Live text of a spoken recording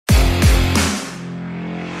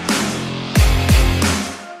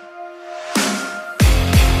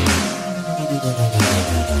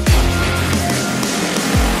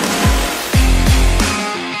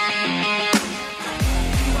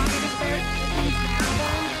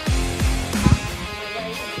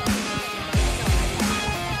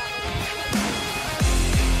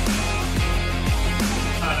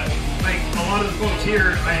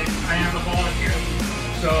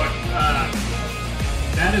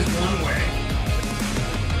is one way.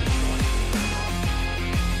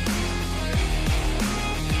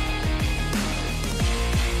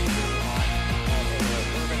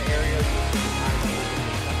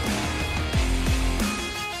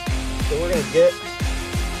 So we're gonna get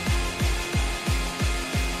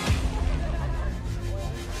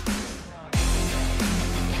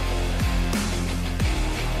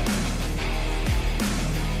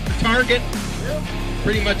target,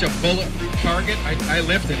 pretty much a bulletproof target. I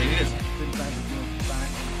lifted it. It is.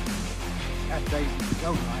 That day you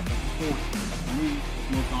go right, but before for me,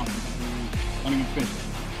 it's more confident in hunting and fishing.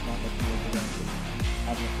 Not what you were directed.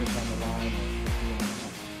 Having a fish on the line.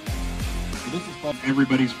 So this is fun.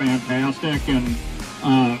 Everybody's fantastic, and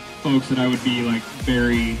folks that I would be like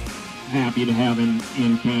very happy to have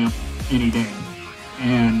in camp any day.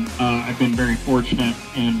 And I've been very fortunate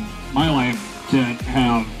in my life to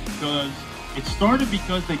have, because it started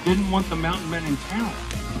because they didn't want the mountain men in town.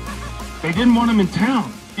 They didn't want them in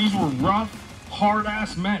town. These were rough,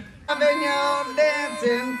 hard-ass men. I've been y'all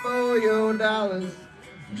dancing for your dollars,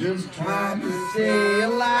 just trying to stay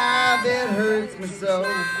alive. It hurts me so.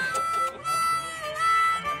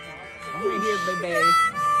 I'm right here, baby.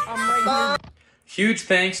 I'm right here. Huge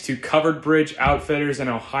thanks to Covered Bridge Outfitters and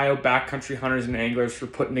Ohio Backcountry Hunters and Anglers for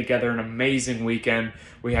putting together an amazing weekend.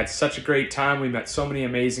 We had such a great time. We met so many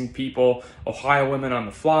amazing people. Ohio Women on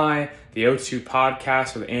the Fly, the O2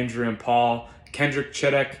 Podcast with Andrew and Paul, Kendrick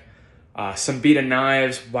Chittick, Sambita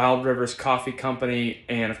Knives, Wild Rivers Coffee Company,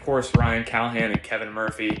 and of course Ryan Callahan and Kevin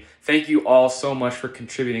Murphy. Thank you all so much for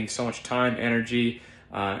contributing so much time, energy,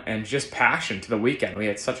 and just passion to the weekend. We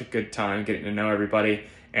had such a good time getting to know everybody,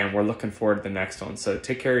 and we're looking forward to the next one. So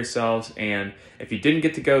take care of yourselves, and if you didn't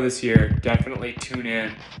get to go this year, definitely tune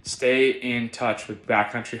in. Stay in touch with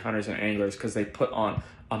Backcountry Hunters and Anglers, because they put on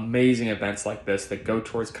amazing events like this that go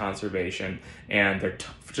towards conservation, and they're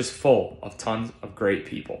just full of tons of great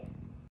people.